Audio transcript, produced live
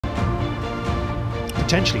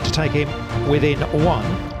potentially to take him within one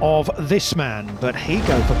of this man, but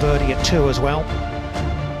Higgo for birdie at 2 as well.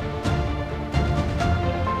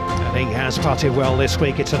 And he has putted well this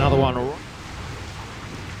week. It's another one.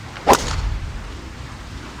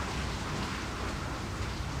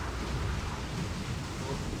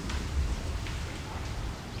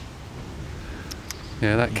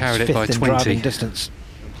 Yeah, that carried it by 20. Driving distance.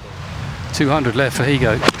 200 left for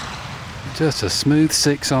Higgo. Just a smooth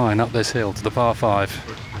 6 iron up this hill to the par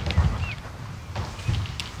 5.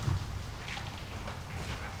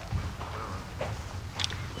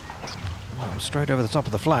 Well, straight over the top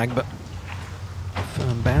of the flag, but a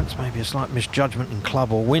firm bounce, maybe a slight misjudgment in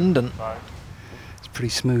club or wind, and it's pretty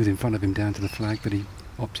smooth in front of him down to the flag, but he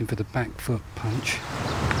opting for the back foot punch.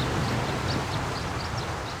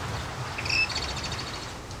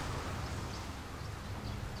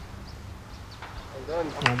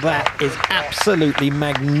 well, that is absolutely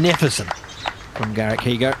magnificent from Garrick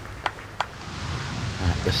Higgo.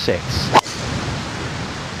 At the 6.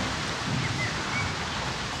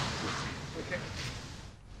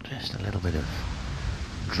 Just a little bit of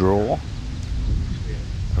draw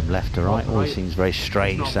from left to right. Always seems very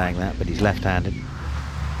strange saying that, but he's left-handed.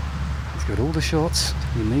 He's got all the shots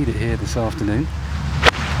you need it here this afternoon.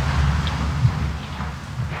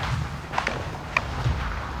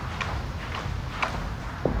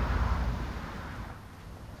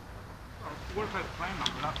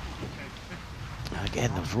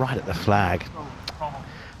 Again, that was right at the flag.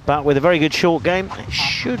 But with a very good short game, it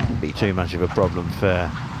shouldn't be too much of a problem for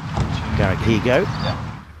Garrick Higgo.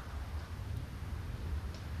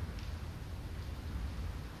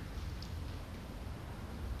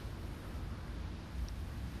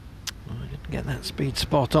 Well, he didn't get that speed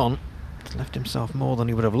spot on. He's left himself more than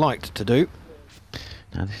he would have liked to do.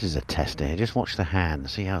 Now this is a test here. Just watch the hand.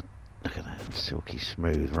 See how, look at that, silky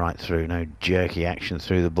smooth right through. No jerky action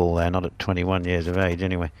through the ball there. Not at 21 years of age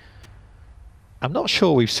anyway. I'm not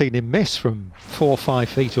sure we've seen him miss from 4 or 5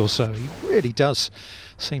 feet or so. He really does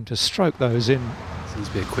seem to stroke those in. Seems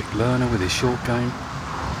to be a quick learner with his short game.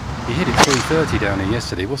 He hit it 330 down here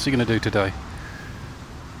yesterday. What's he going to do today?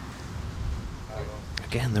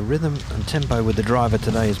 Again, the rhythm and tempo with the driver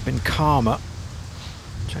today has been calmer.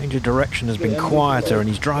 Change of direction has been quieter, and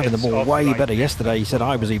he's driving the ball way better. Yesterday he said,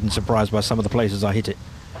 I was even surprised by some of the places I hit it.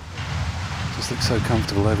 Just looks so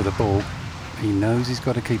comfortable over the ball. He knows he's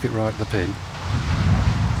got to keep it right at the pin.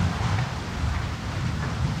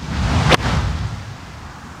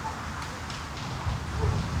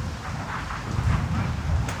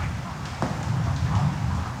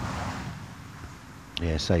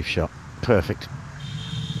 Yeah, safe shot. Perfect.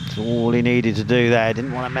 That's all he needed to do there.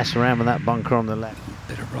 Didn't want to mess around with that bunker on the left.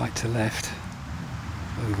 Bit of right to left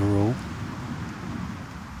overall.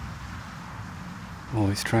 Oh,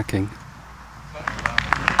 he's tracking.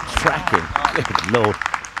 Tracking. Good Lord.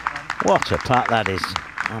 What a putt that is.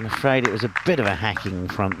 I'm afraid it was a bit of a hacking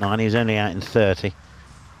front nine. He was only out in 30.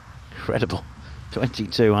 Incredible.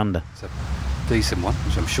 22 under. It's a decent one,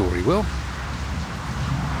 which I'm sure he will.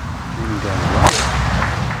 Down the right.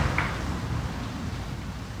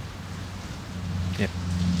 Yep.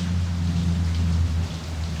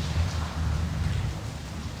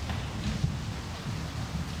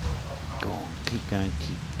 Go on, keep going,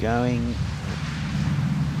 keep going.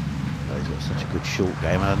 Oh, he's got such a good short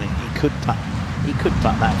game. I think he could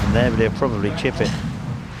putt that from there, but he'll probably chip it.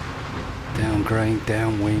 Down grain,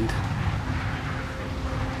 downwind.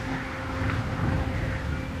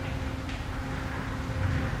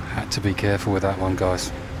 Had to be careful with that one,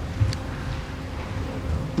 guys.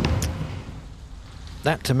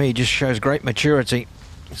 That to me just shows great maturity.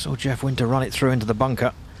 I saw Jeff Winter run it through into the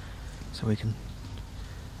bunker, so we can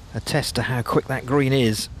attest to how quick that green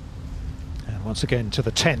is. And once again to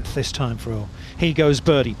the 10th, this time for Higgo's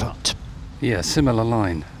birdie putt. Yeah, similar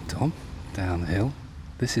line, Tom, down the hill.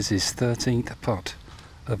 This is his 13th putt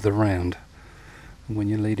of the round. And when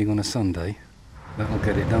you're leading on a Sunday, that'll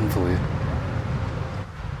get it done for you.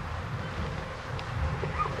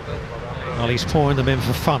 Well, he's pouring them in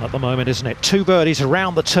for fun at the moment, isn't it? 2 birdies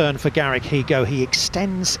around the turn for Garrick Higgo. He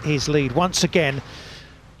extends his lead once again,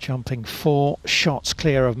 jumping 4 shots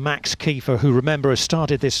clear of Max Kiefer, who, remember, has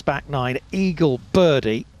started this back nine. Eagle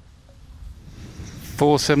birdie.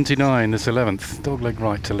 479, this 11th. Dogleg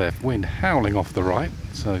right to left. Wind howling off the right.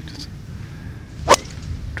 So just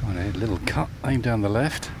trying to hit a little cut, aim down the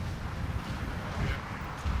left.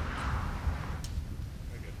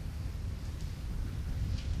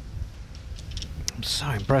 I'm so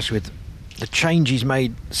impressed with the change he's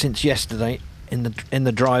made since yesterday in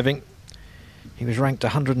the driving. He was ranked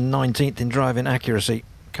 119th in driving accuracy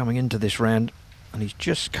coming into this round. and he's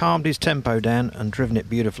just calmed his tempo down and driven it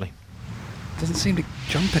beautifully. Doesn't seem to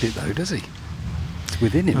jump at it though, does he? It's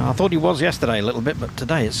within him. I thought he was yesterday a little bit, but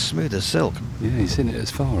today it's smooth as silk. Yeah, he's in it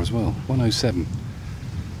as far as well. 107.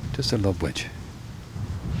 Just a lob wedge.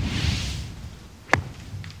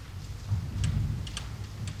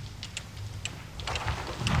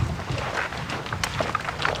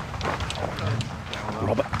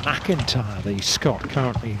 Robert McIntyre, the Scot,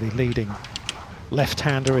 currently the leading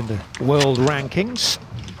left-hander in the world rankings.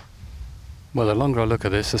 Well, the longer I look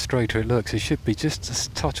at this, the straighter it looks. He should be just a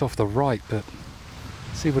touch off the right, but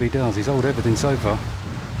see what he does. He's hold everything so far.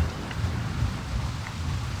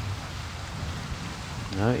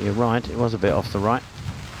 No, you're right. It was a bit off the right.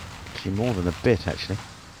 Actually, more than a bit, actually.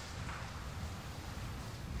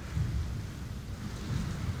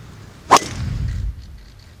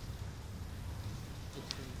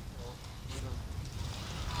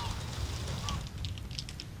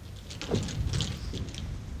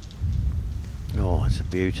 Oh, it's a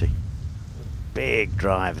beauty. Big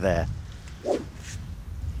drive there.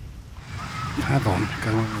 Have on,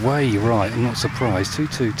 go way right. I'm not surprised.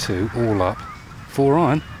 222, all up. 4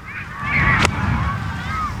 iron.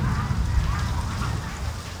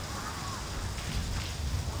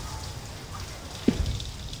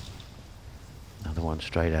 Another one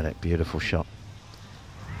straight at it. Beautiful shot.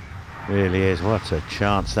 Really is. What a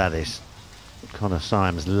chance that is. Connor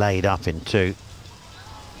Symes laid up in 2.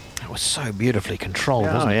 It was so beautifully controlled,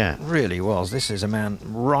 wasn't it? Yeah. It really was. This is a man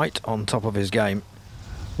right on top of his game.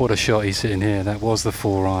 What a shot he's hitting here. That was the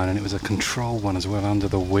 4 iron, and it was a controlled one as well, under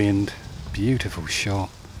the wind. Beautiful shot.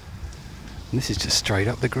 And this is just straight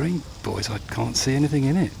up the green, boys. I can't see anything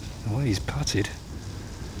in it. The way he's putted.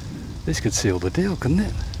 This could seal the deal, couldn't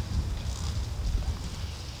it?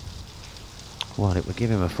 Well, it would give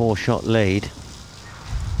him a 4-shot lead.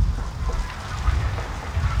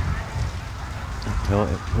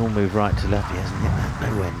 It will move right to left. He hasn't hit that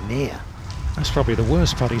nowhere near. That's probably the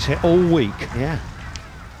worst putt he's hit all week. Yeah.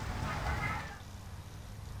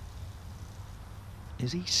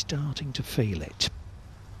 Is he starting to feel it?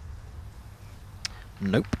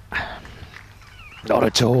 Nope. Not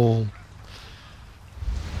at all.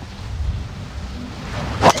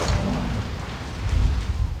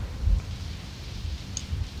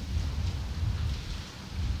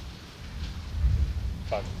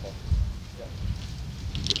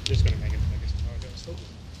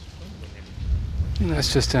 I think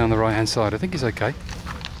that's just down the right hand side. I think he's okay.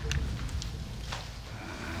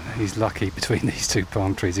 He's lucky between these 2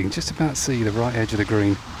 palm trees. He can just about see the right edge of the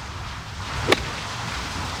green.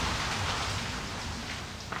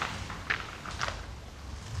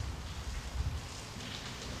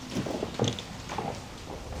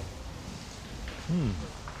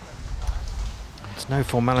 It's no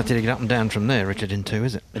formality to get up and down from there, Richard, in 2,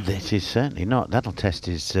 is it? This is certainly not. That'll test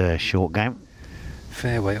his short game.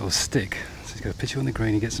 Fairway, it'll stick. So he's got a picture on the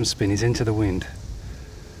green, he gets some spin, he's into the wind.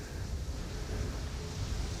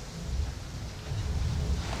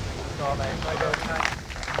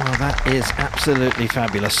 Well, that is absolutely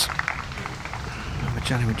fabulous. I remember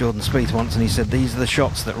chatting with Jordan Spieth once, and he said these are the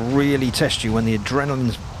shots that really test you when the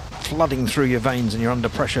adrenaline's flooding through your veins and you're under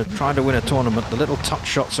pressure trying to win a tournament. The little touch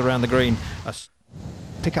shots around the green are...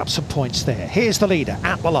 Pick up some points there. Here's the leader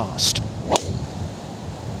at the last.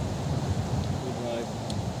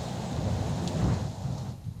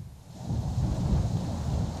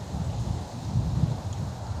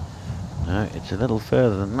 No, it's a little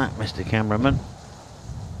further than that, Mr. Cameraman.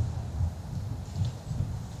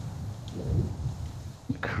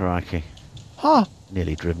 Crikey. Huh.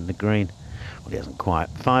 Nearly driven the green. Well, he hasn't quite.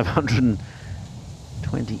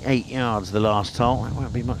 528 yards the last hole. That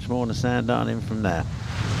won't be much more than a sand iron in from there.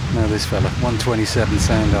 Now this fella, 127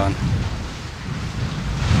 sand iron.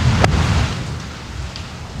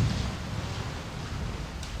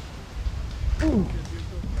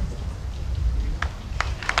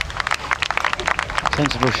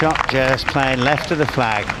 Sensible shot, just playing left of the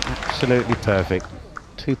flag. Absolutely perfect.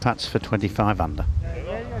 2 putts for 25 under.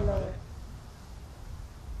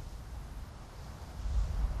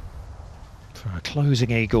 For a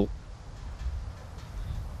closing eagle.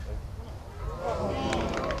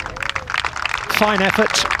 Fine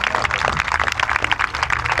effort.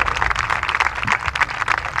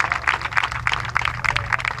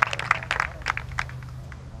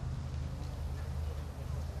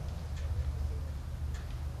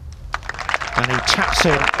 And he taps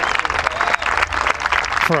in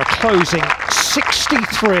for a closing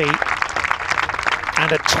 63.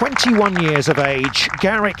 And at 21 years of age,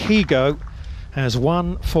 Garrick Higgo has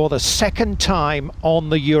won for the 2nd time on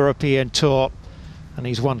the European Tour. And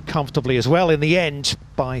he's won comfortably as well in the end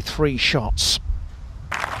by 3 shots.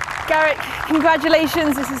 Garrick,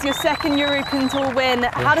 congratulations. This is your second European Tour win.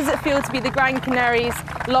 How does it feel to be the Gran Canaria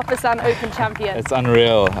Lopesan Open champion? It's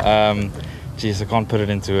unreal. Geez, I can't put it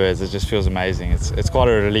into words. It just feels amazing. It's quite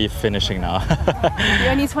a relief finishing now.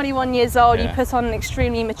 You're only 21 years old. Yeah. You put on an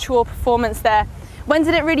extremely mature performance there. When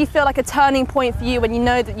did it really feel like a turning point for you when you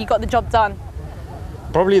know that you got the job done?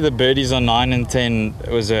 Probably the birdies on 9 and 10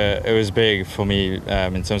 it was big for me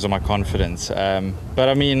in terms of my confidence. But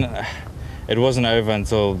I mean, it wasn't over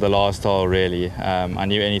until the last hole really. I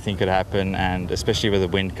knew anything could happen, and especially with the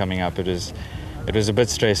wind coming up, it was a bit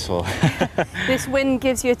stressful. This win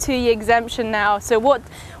gives you a 2-year exemption now. So what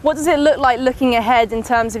does it look like looking ahead in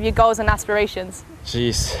terms of your goals and aspirations?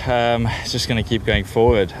 Jeez, just going to keep going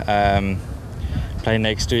forward. Play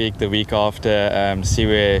next week, the week after, see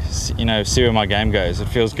where my game goes. It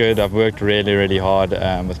feels good. I've worked really, really hard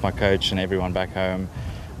with my coach and everyone back home.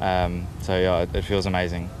 So yeah, it feels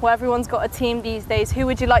amazing. Well, everyone's got a team these days. Who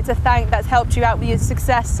would you like to thank that's helped you out with your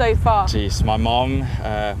success so far? Jeez, my mom,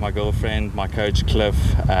 my girlfriend, my coach Cliff,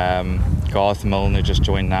 Garth Milne, who just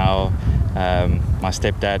joined now, my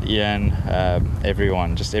stepdad Ian,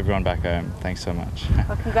 everyone back home. Thanks so much.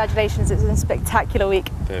 Well, congratulations, it's been a spectacular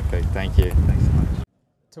week. Perfect, thank you. Thanks so much.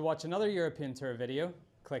 To watch another European Tour video,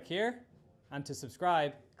 click here, and to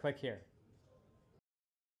subscribe, click here.